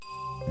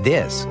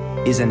This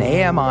is an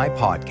AMI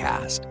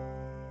podcast.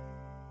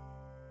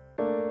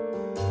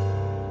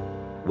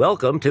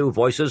 Welcome to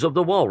Voices of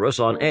the Walrus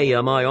on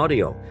AMI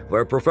Audio,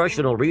 where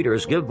professional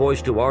readers give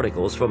voice to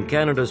articles from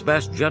Canada's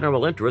best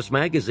general interest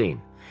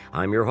magazine.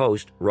 I'm your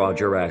host,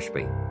 Roger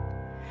Ashby.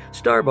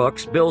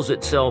 Starbucks bills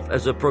itself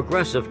as a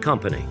progressive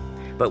company,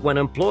 but when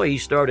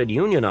employees started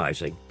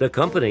unionizing, the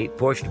company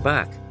pushed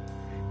back.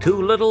 Too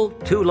Little,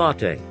 Too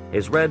Latte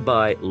is read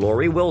by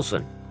Lori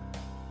Wilson.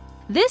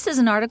 This is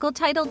an article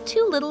titled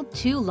Too Little,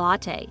 Too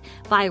Latte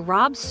by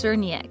Rob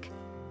Cerniak.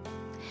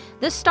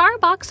 The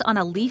Starbucks on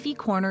a leafy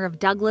corner of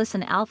Douglas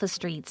and Alpha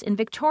Streets in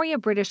Victoria,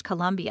 British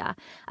Columbia,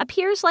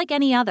 appears like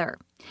any other,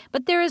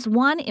 but there is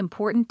one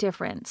important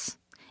difference.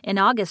 In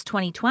August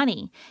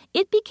 2020,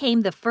 it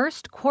became the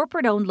first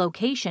corporate-owned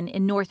location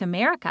in North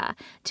America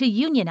to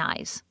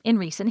unionize in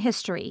recent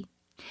history.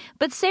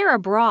 But Sarah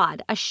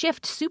Broad, a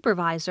shift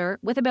supervisor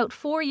with about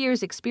 4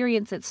 years'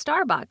 experience at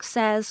Starbucks,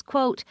 says,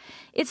 quote,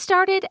 "It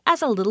started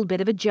as a little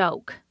bit of a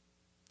joke."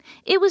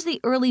 It was the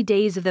early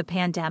days of the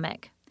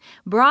pandemic.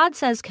 Broad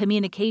says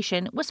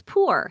communication was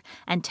poor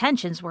and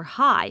tensions were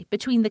high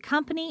between the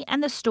company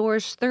and the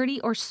store's 30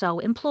 or so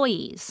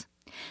employees.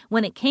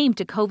 When it came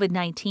to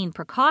COVID-19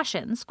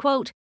 precautions,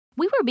 quote,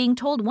 "We were being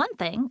told one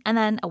thing and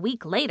then a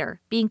week later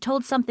being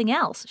told something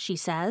else," she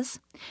says.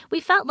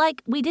 "We felt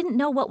like we didn't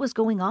know what was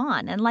going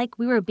on and like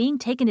we were being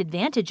taken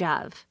advantage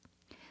of."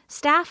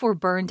 Staff were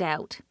burned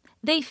out.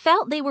 They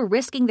felt they were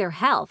risking their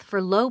health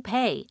for low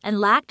pay and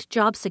lacked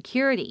job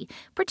security,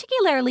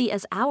 particularly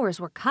as hours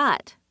were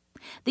cut.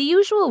 The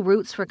usual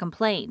routes for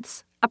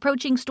complaints,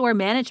 approaching store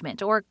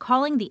management or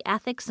calling the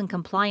Ethics and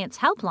Compliance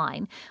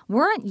Helpline,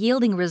 weren't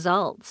yielding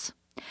results.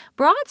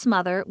 Broad's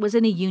mother was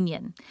in a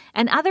union,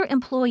 and other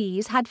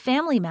employees had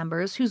family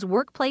members whose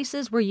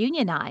workplaces were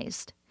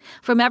unionized.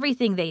 From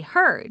everything they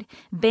heard,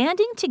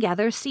 banding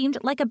together seemed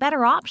like a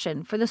better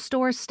option for the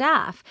store's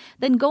staff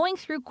than going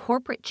through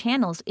corporate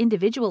channels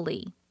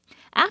individually.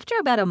 After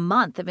about a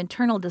month of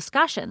internal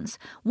discussions,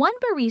 one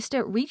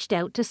barista reached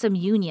out to some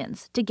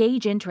unions to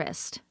gauge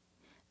interest.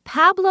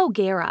 Pablo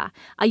Guerra,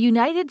 a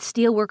United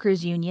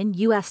Steelworkers Union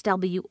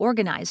USW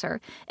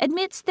organizer,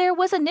 admits there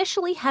was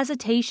initially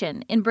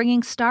hesitation in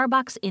bringing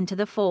Starbucks into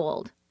the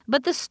fold.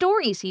 But the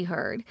stories he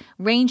heard,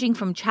 ranging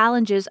from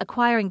challenges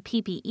acquiring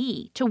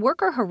PPE to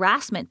worker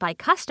harassment by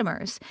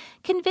customers,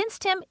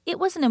 convinced him it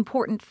was an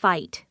important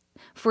fight.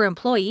 For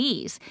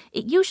employees,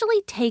 it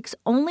usually takes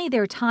only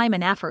their time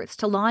and efforts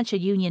to launch a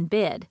union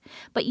bid,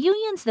 but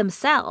unions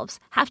themselves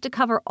have to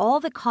cover all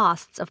the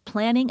costs of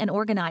planning and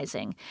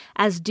organizing,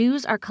 as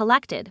dues are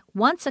collected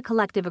once a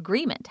collective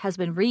agreement has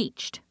been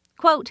reached.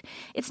 Quote,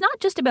 "It's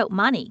not just about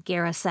money,"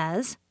 Guerra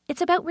says.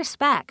 "It's about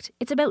respect.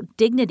 It's about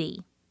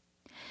dignity."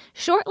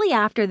 Shortly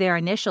after their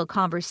initial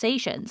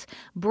conversations,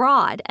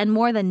 Broad and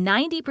more than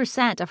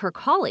 90% of her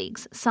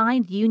colleagues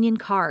signed union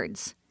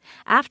cards.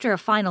 After a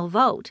final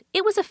vote,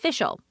 it was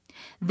official.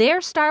 Their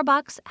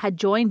Starbucks had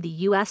joined the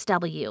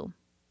USW.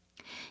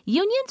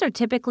 Unions are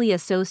typically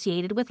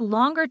associated with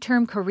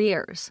longer-term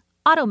careers,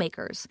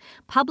 automakers,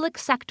 public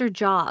sector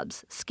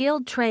jobs,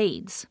 skilled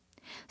trades.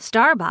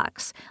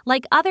 Starbucks,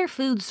 like other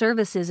food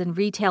services and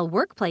retail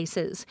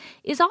workplaces,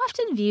 is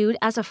often viewed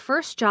as a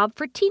first job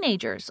for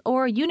teenagers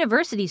or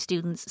university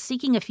students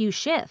seeking a few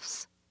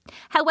shifts.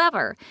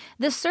 However,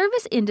 the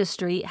service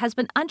industry has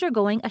been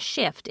undergoing a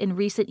shift in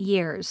recent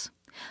years.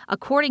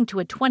 According to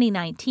a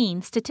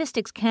 2019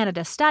 Statistics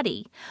Canada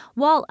study,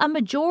 while a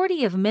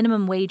majority of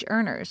minimum wage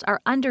earners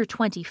are under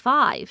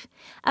 25,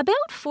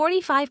 about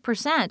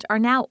 45% are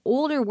now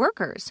older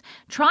workers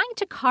trying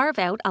to carve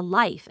out a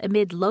life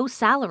amid low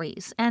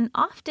salaries and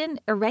often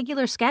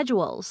irregular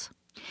schedules.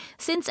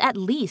 Since at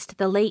least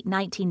the late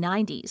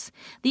 1990s,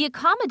 the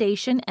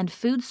accommodation and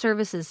food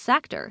services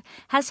sector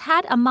has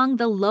had among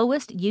the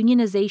lowest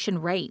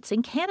unionization rates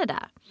in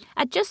Canada,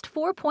 at just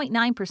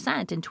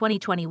 4.9% in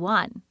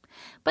 2021.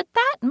 But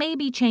that may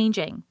be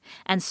changing,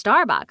 and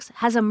Starbucks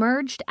has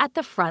emerged at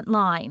the front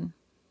line.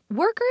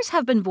 Workers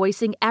have been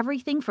voicing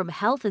everything from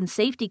health and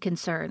safety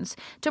concerns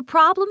to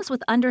problems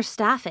with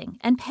understaffing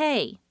and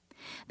pay.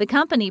 The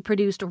company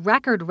produced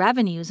record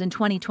revenues in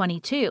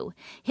 2022,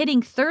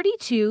 hitting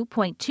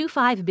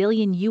 $32.25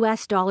 billion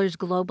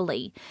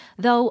globally,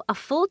 though a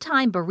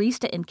full-time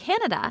barista in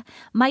Canada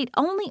might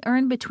only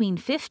earn between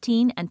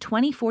 $15 and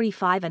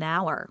 $20.45 an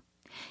hour.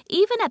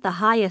 Even at the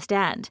highest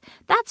end,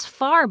 that's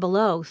far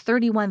below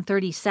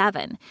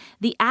 $31.37,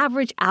 the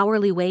average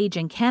hourly wage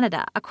in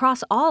Canada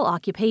across all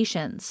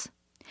occupations.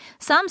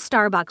 Some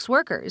Starbucks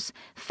workers,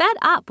 fed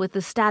up with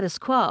the status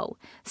quo,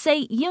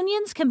 say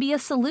unions can be a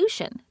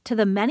solution to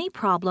the many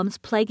problems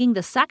plaguing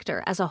the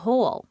sector as a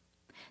whole.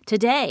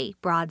 Today,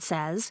 Broad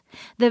says,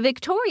 the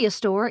Victoria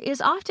store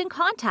is often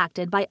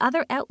contacted by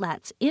other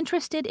outlets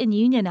interested in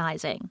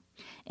unionizing.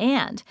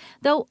 And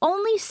though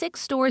only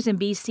 6 stores in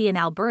BC and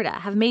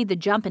Alberta have made the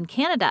jump in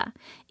Canada,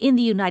 in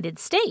the United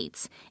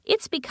States,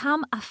 it's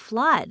become a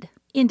flood.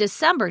 In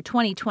December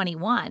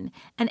 2021,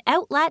 an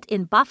outlet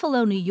in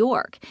Buffalo, New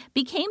York,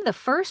 became the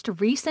first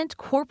recent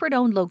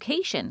corporate-owned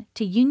location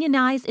to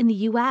unionize in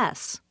the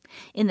U.S.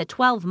 In the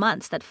 12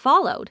 months that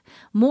followed,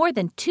 more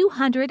than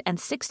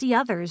 260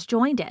 others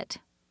joined it.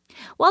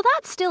 While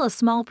that's still a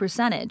small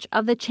percentage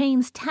of the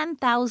chain's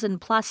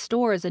 10,000-plus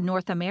stores in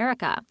North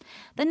America,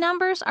 the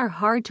numbers are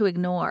hard to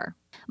ignore.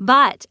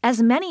 But,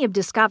 as many have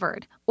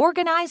discovered,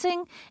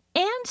 organizing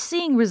and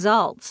seeing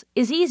results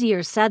is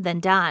easier said than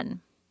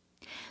done.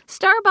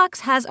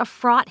 Starbucks has a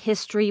fraught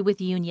history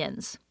with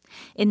unions.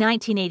 In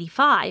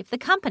 1985, the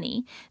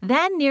company,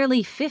 then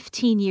nearly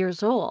 15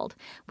 years old,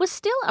 was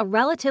still a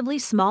relatively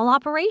small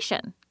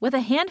operation, with a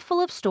handful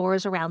of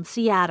stores around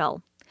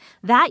Seattle.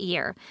 That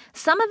year,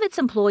 some of its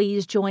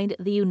employees joined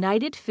the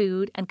United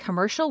Food and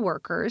Commercial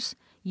Workers,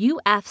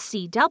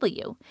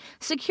 UFCW,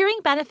 securing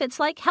benefits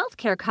like health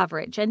care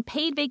coverage and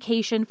paid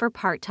vacation for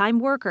part-time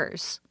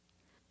workers.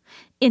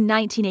 In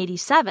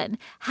 1987,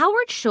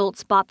 Howard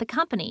Schultz bought the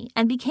company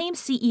and became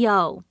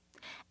CEO.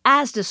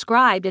 As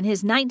described in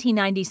his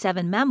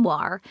 1997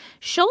 memoir,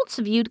 Schultz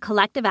viewed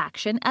collective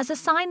action as a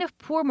sign of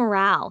poor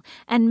morale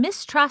and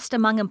mistrust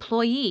among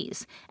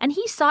employees, and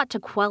he sought to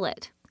quell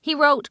it. He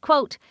wrote,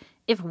 quote,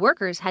 "If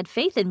workers had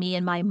faith in me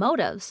and my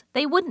motives,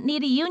 they wouldn't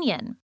need a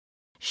union."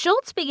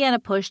 Schultz began a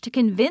push to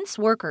convince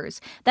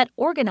workers that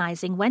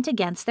organizing went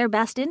against their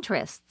best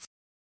interests.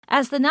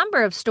 As the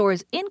number of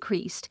stores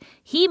increased,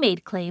 he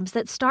made claims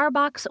that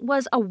Starbucks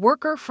was a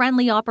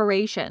worker-friendly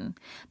operation,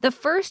 the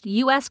first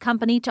U.S.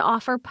 company to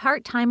offer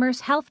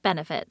part-timers health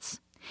benefits.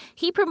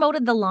 He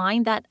promoted the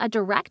line that a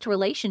direct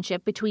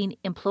relationship between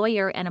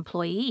employer and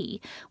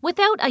employee,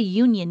 without a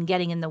union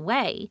getting in the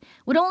way,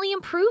 would only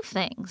improve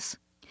things.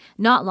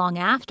 Not long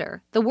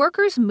after, the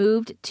workers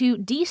moved to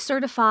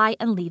decertify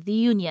and leave the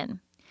union.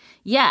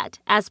 Yet,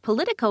 as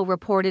Politico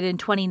reported in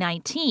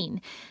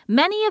 2019,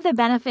 many of the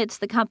benefits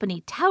the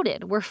company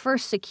touted were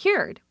first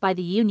secured by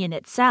the union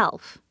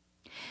itself.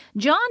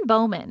 John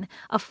Bowman,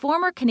 a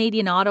former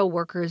Canadian Auto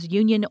Workers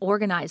union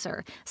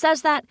organizer,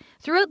 says that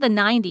throughout the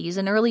 90s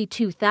and early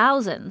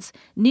 2000s,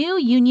 new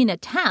union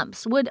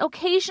attempts would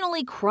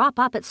occasionally crop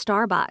up at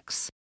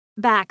Starbucks.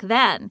 Back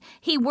then,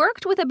 he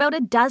worked with about a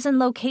dozen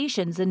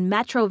locations in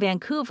Metro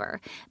Vancouver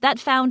that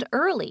found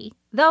early,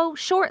 though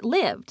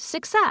short-lived,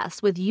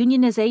 success with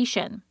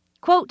unionization.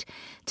 Quote,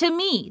 "To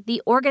me,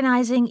 the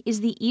organizing is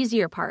the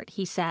easier part,"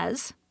 he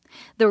says.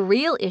 "The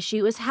real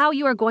issue is how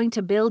you are going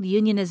to build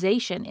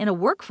unionization in a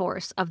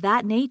workforce of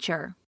that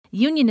nature."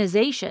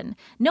 Unionization,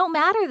 no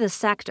matter the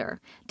sector,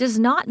 does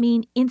not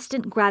mean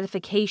instant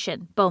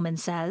gratification, Bowman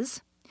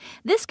says.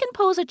 This can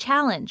pose a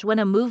challenge when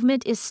a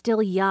movement is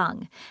still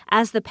young,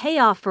 as the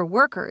payoff for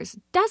workers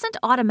doesn't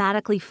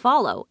automatically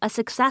follow a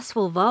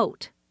successful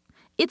vote.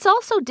 It's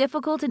also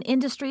difficult in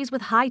industries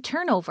with high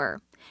turnover.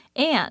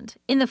 And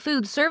in the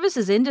food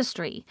services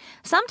industry,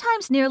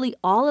 sometimes nearly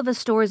all of a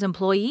store's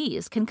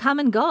employees can come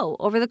and go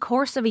over the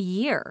course of a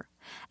year.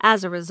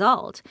 As a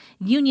result,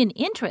 union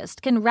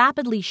interest can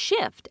rapidly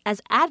shift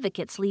as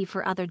advocates leave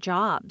for other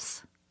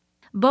jobs.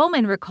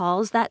 Bowman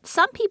recalls that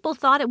some people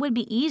thought it would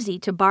be easy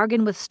to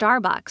bargain with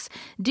Starbucks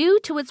due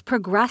to its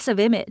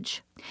progressive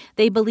image.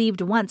 They believed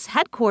once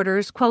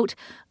headquarters, quote,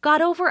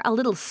 got over a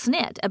little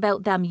snit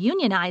about them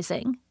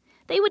unionizing,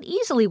 they would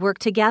easily work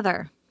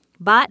together.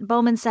 But,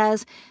 Bowman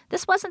says,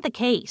 this wasn't the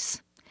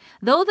case.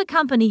 Though the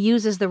company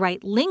uses the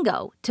right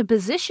lingo to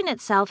position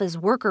itself as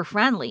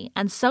worker-friendly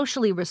and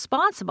socially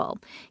responsible,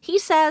 he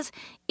says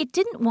it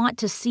didn't want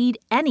to cede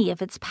any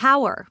of its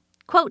power.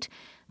 Quote,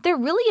 "They're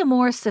really a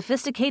more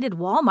sophisticated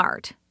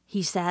Walmart,"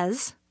 he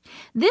says.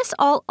 This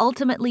all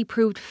ultimately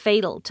proved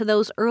fatal to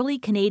those early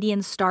Canadian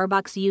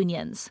Starbucks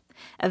unions.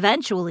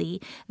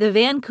 Eventually, the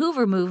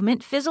Vancouver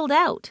movement fizzled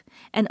out,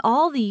 and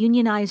all the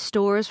unionized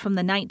stores from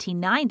the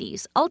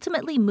 1990s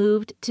ultimately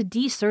moved to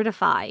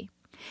decertify.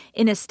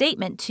 In a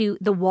statement to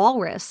The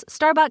Walrus,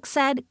 Starbucks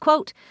said,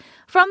 quote,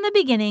 "From the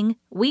beginning,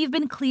 we've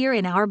been clear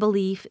in our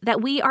belief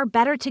that we are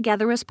better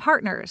together as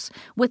partners,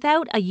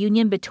 without a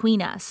union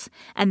between us,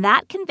 and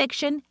that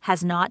conviction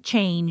has not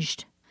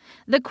changed."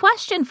 The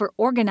question for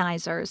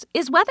organizers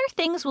is whether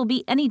things will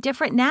be any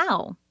different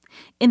now.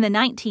 In the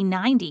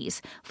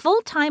 1990s,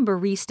 full-time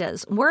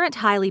baristas weren't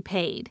highly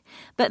paid,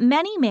 but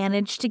many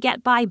managed to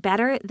get by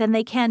better than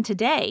they can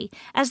today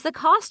as the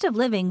cost of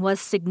living was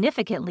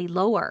significantly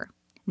lower.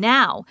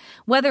 Now,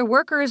 whether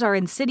workers are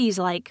in cities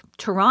like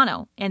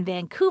Toronto and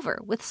Vancouver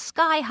with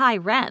sky-high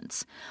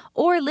rents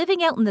or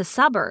living out in the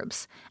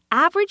suburbs,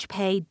 average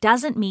pay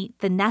doesn't meet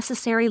the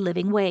necessary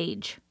living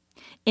wage.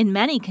 In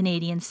many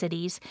Canadian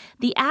cities,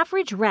 the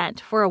average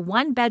rent for a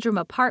one-bedroom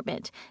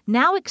apartment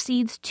now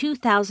exceeds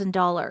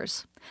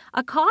 $2,000,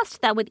 a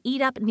cost that would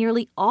eat up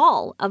nearly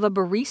all of a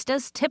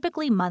barista's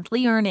typically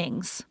monthly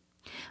earnings.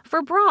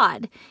 For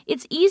Broad,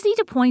 it's easy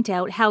to point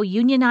out how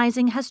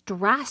unionizing has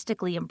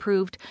drastically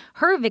improved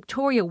her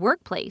Victoria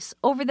workplace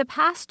over the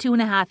past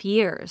 2.5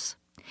 years.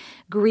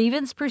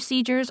 Grievance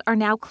procedures are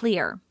now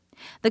clear.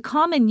 The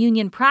common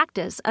union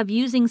practice of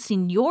using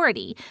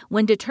seniority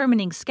when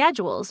determining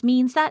schedules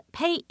means that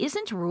pay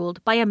isn't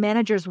ruled by a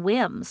manager's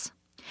whims.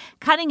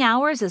 Cutting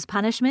hours as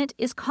punishment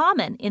is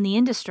common in the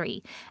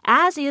industry,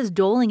 as is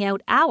doling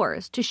out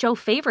hours to show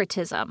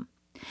favoritism.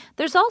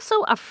 There's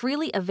also a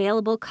freely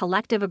available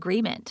collective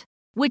agreement,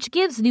 which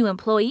gives new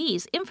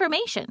employees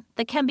information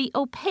that can be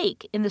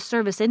opaque in the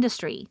service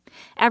industry,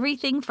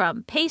 everything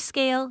from pay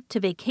scale to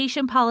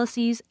vacation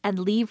policies and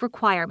leave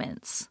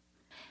requirements.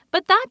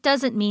 But that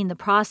doesn't mean the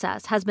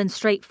process has been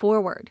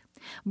straightforward.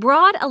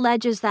 Broad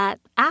alleges that,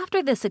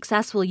 after the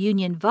successful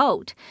union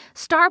vote,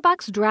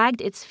 Starbucks dragged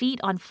its feet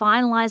on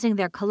finalizing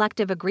their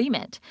collective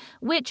agreement,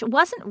 which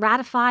wasn't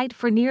ratified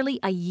for nearly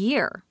a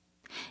year.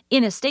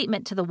 In a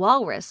statement to the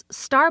Walrus,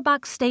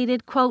 Starbucks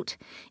stated, quote,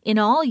 "In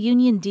all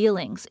union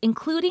dealings,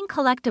 including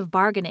collective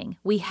bargaining,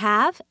 we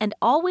have and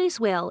always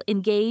will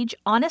engage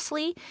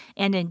honestly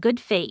and in good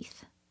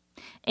faith."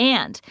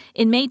 And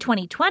in May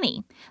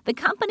 2020, the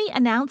company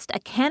announced a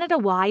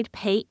Canada-wide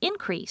pay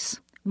increase,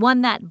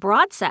 one that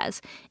Broad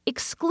says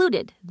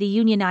excluded the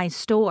unionized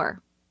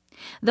store.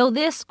 Though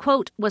this,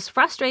 quote, "was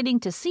frustrating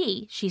to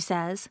see," she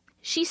says,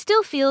 she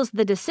still feels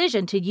the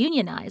decision to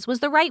unionize was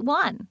the right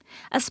one,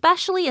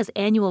 especially as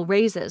annual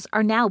raises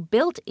are now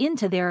built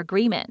into their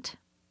agreement.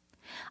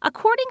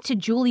 According to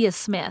Julia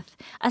Smith,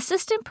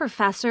 assistant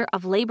professor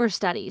of labor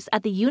studies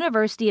at the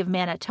University of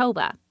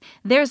Manitoba,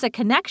 there's a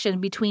connection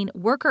between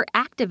worker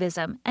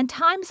activism and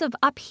times of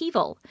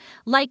upheaval,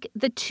 like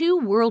the 2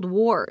 World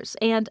Wars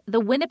and the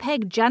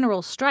Winnipeg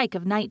General Strike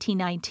of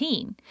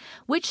 1919,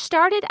 which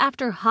started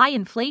after high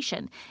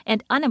inflation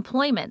and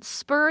unemployment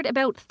spurred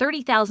about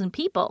 30,000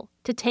 people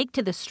to take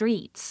to the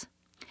streets.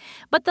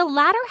 But the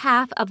latter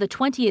half of the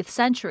 20th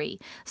century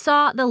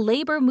saw the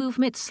labor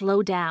movement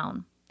slow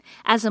down.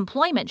 As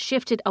employment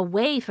shifted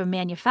away from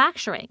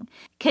manufacturing,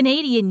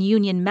 Canadian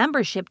union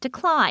membership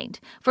declined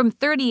from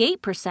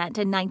 38%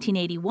 in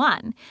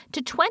 1981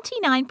 to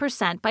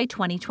 29% by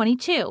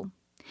 2022.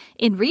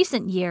 In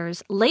recent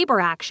years,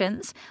 labor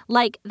actions,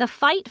 like the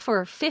fight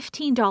for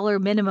 $15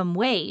 minimum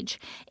wage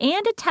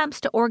and attempts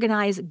to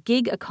organize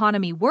gig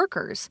economy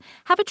workers,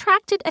 have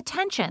attracted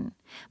attention,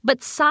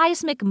 but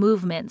seismic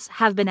movements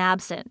have been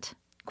absent.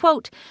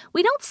 Quote,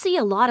 "We don't see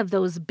a lot of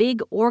those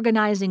big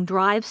organizing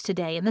drives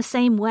today in the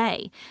same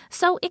way,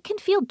 so it can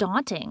feel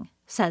daunting,"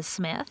 says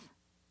Smith.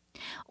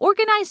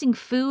 Organizing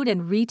food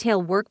and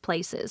retail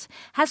workplaces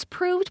has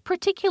proved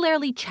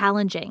particularly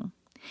challenging.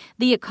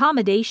 The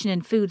accommodation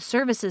and food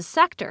services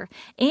sector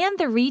and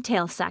the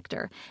retail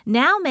sector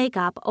now make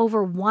up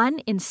over 1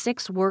 in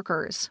 6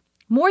 workers,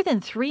 more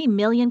than 3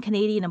 million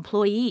Canadian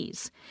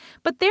employees,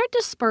 but they're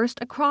dispersed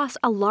across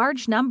a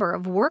large number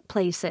of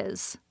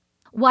workplaces.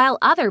 While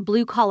other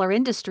blue-collar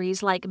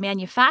industries like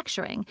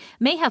manufacturing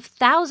may have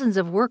thousands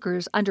of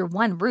workers under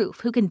one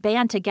roof who can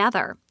band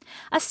together,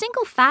 a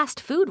single fast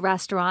food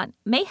restaurant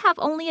may have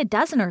only a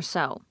dozen or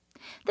so.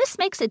 This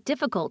makes it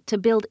difficult to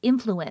build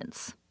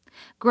influence.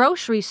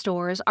 Grocery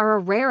stores are a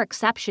rare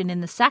exception in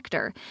the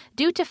sector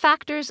due to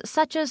factors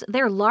such as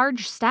their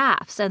large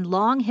staffs and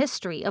long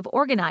history of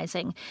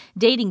organizing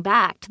dating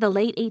back to the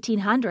late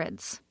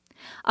 1800s.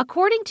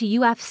 According to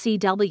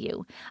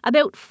UFCW,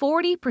 about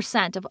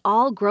 40% of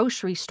all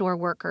grocery store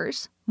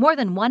workers, more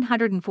than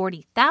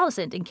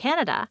 140,000 in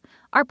Canada,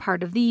 are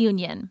part of the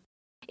union.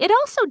 It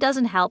also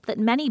doesn't help that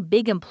many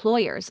big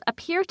employers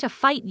appear to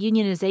fight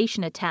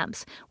unionization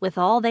attempts with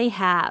all they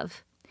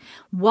have.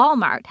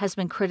 Walmart has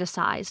been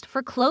criticized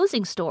for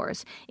closing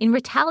stores in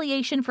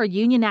retaliation for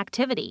union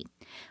activity,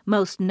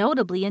 most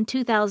notably in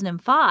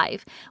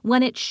 2005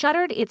 when it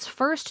shuttered its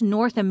first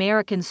North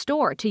American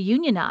store to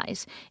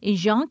unionize in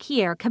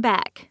Jonquière,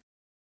 Quebec.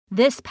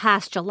 This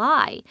past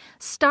July,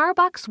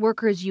 Starbucks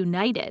Workers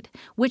United,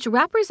 which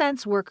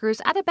represents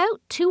workers at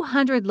about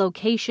 200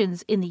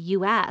 locations in the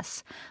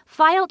U.S.,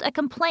 filed a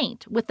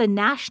complaint with the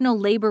National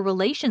Labor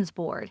Relations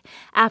Board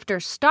after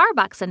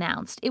Starbucks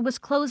announced it was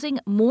closing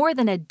more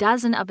than a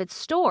dozen of its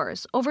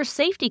stores over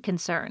safety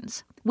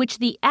concerns, which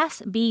the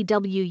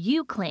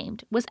SBWU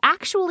claimed was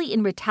actually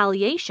in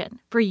retaliation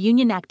for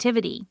union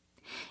activity.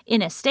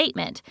 In a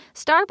statement,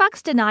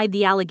 Starbucks denied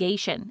the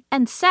allegation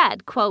and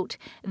said, quote,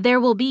 "There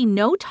will be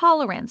no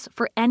tolerance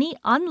for any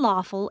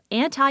unlawful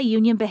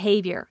anti-union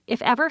behavior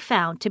if ever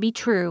found to be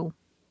true."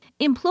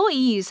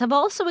 Employees have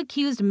also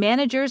accused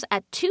managers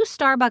at 2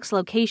 Starbucks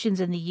locations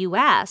in the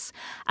U.S.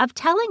 of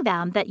telling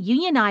them that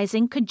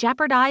unionizing could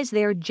jeopardize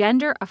their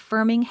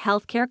gender-affirming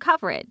healthcare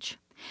coverage.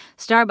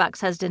 Starbucks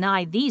has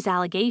denied these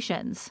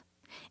allegations.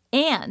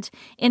 And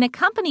in a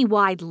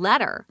company-wide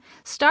letter,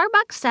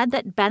 Starbucks said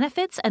that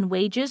benefits and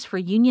wages for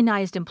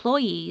unionized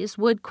employees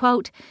would,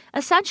 quote,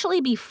 "essentially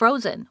be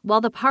frozen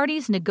while the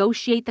parties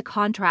negotiate the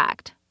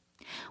contract."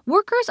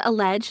 Workers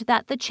allege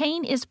that the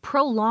chain is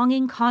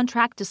prolonging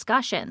contract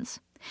discussions.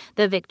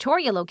 The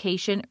Victoria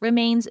location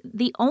remains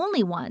the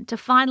only one to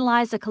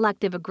finalize a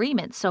collective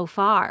agreement so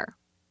far.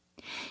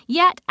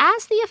 Yet,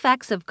 as the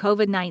effects of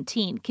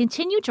COVID-19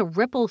 continue to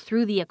ripple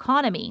through the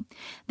economy,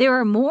 there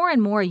are more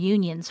and more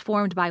unions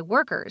formed by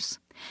workers,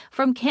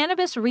 from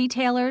cannabis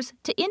retailers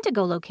to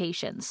indigo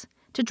locations,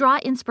 to draw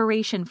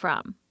inspiration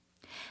from.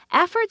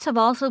 Efforts have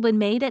also been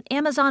made at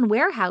Amazon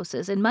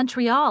warehouses in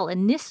Montreal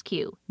and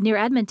Nisku, near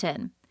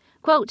Edmonton.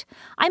 Quote,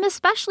 "I'm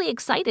especially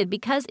excited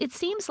because it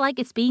seems like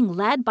it's being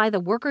led by the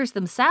workers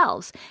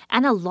themselves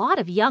and a lot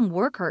of young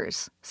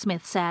workers,"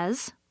 Smith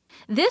says.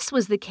 This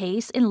was the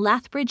case in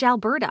Lethbridge,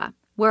 Alberta,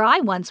 where I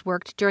once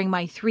worked during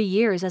my 3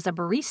 years as a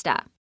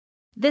barista.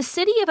 The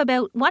city of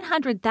about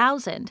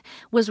 100,000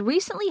 was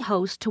recently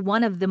host to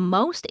one of the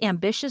most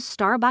ambitious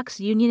Starbucks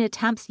union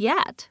attempts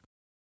yet.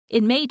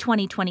 In May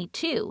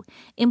 2022,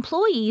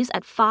 employees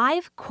at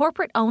 5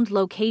 corporate-owned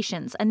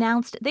locations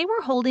announced they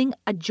were holding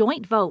a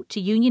joint vote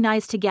to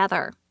unionize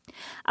together.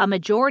 A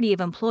majority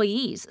of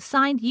employees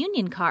signed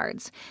union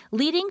cards,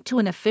 leading to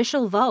an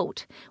official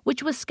vote,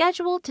 which was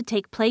scheduled to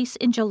take place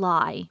in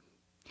July.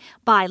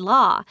 By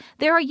law,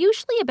 there are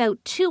usually about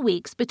 2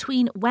 weeks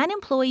between when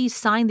employees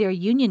sign their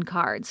union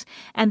cards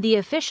and the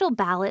official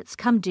ballots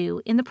come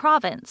due in the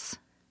province.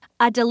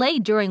 A delay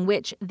during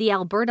which the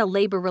Alberta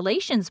Labour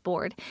Relations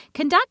Board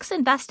conducts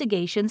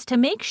investigations to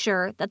make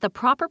sure that the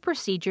proper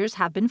procedures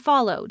have been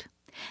followed.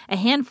 A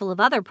handful of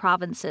other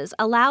provinces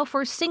allow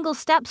for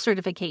single-step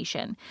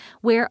certification,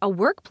 where a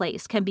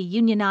workplace can be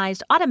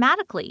unionized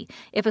automatically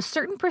if a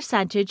certain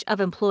percentage of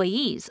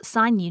employees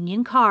sign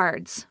union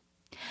cards.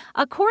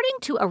 According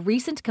to a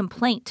recent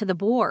complaint to the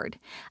board,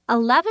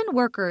 11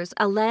 workers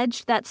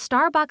alleged that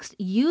Starbucks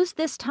used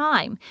this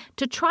time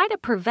to try to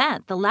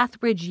prevent the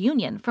Lethbridge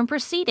Union from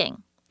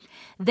proceeding.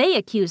 They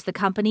accused the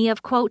company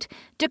of, quote,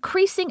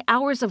 "decreasing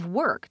hours of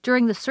work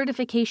during the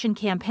certification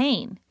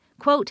campaign,"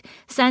 quote,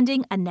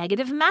 "sending a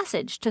negative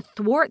message to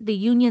thwart the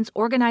union's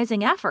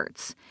organizing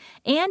efforts,"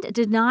 and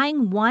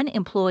denying one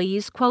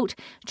employee's, quote,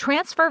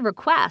 "transfer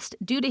request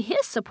due to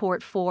his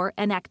support for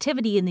an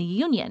activity in the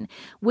union,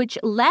 which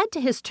led to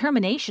his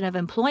termination of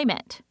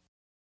employment.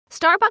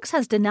 Starbucks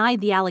has denied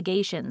the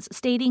allegations,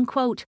 stating,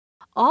 quote,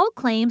 "all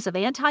claims of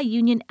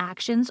anti-union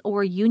actions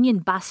or union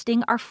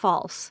busting are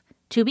false.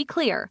 To be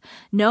clear,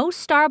 no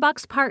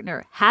Starbucks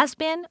partner has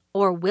been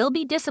or will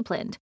be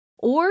disciplined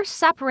or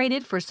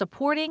separated for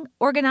supporting,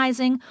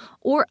 organizing,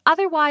 or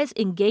otherwise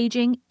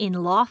engaging in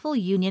lawful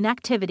union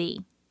activity."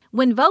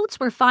 When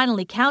votes were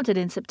finally counted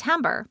in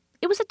September,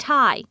 it was a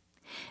tie.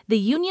 The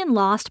union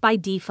lost by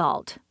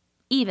default.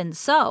 Even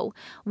so,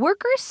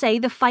 workers say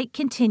the fight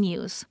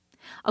continues.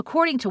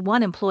 According to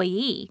one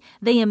employee,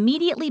 they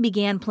immediately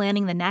began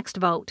planning the next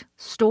vote,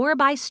 store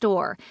by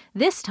store,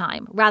 this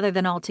time rather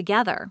than all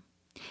together.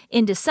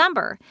 In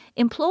December,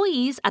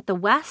 employees at the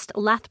West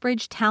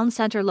Lethbridge Town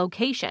Centre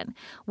location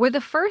were the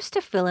first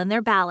to fill in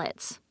their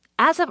ballots.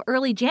 As of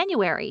early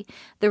January,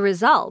 the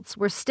results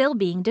were still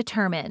being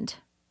determined.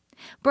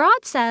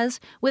 Broad says,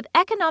 with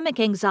economic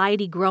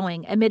anxiety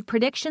growing amid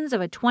predictions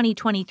of a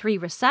 2023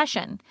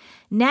 recession,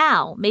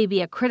 now may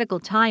be a critical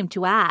time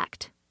to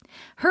act.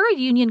 Her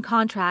union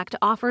contract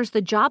offers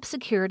the job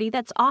security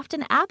that's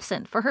often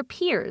absent for her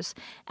peers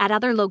at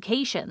other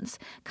locations,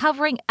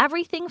 covering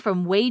everything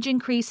from wage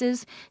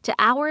increases to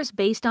hours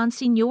based on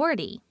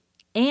seniority.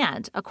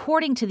 And,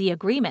 according to the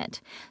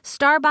agreement,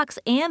 Starbucks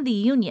and the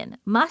union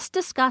must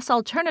discuss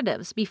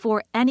alternatives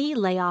before any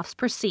layoffs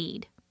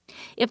proceed.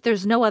 If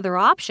there's no other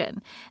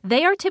option,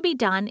 they are to be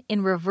done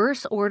in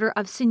reverse order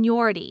of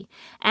seniority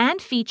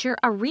and feature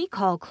a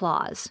recall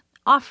clause,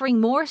 offering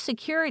more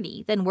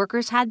security than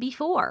workers had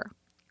before.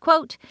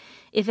 Quote,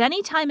 "If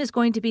any time is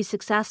going to be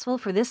successful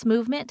for this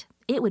movement,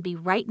 it would be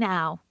right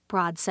now,"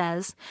 Broad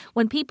says,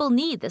 "when people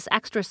need this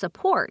extra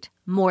support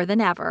more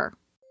than ever."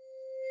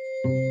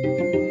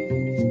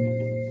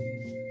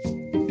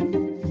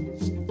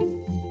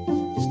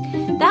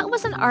 That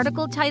was an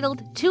article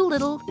titled "Too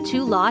Little,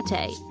 Too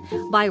Latte"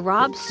 by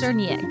Rob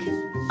Cerniak.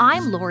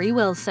 I'm Lori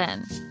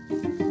Wilson.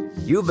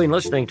 You've been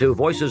listening to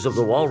Voices of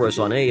the Walrus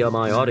on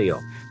AMI Audio,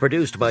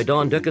 produced by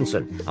Don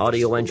Dickinson,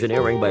 audio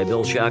engineering by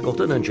Bill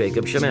Shackleton and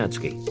Jacob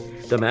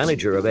Szymanski. The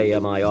manager of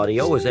AMI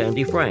Audio is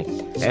Andy Frank,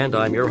 and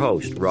I'm your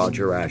host,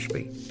 Roger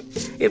Ashby.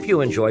 If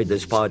you enjoyed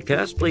this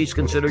podcast, please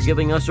consider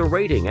giving us a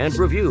rating and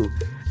review,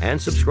 and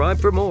subscribe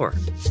for more.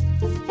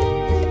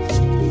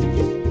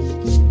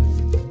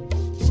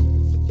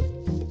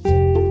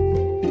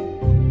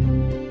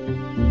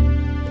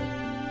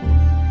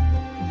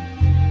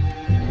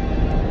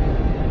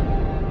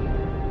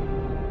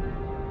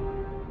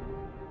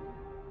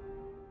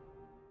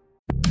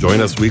 Join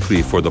us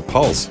weekly for The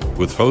Pulse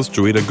with host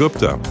Joeita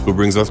Gupta, who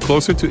brings us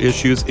closer to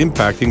issues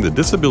impacting the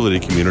disability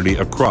community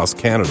across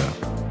Canada.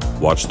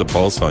 Watch The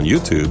Pulse on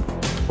YouTube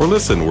or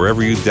listen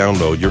wherever you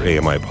download your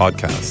AMI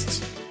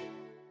podcasts.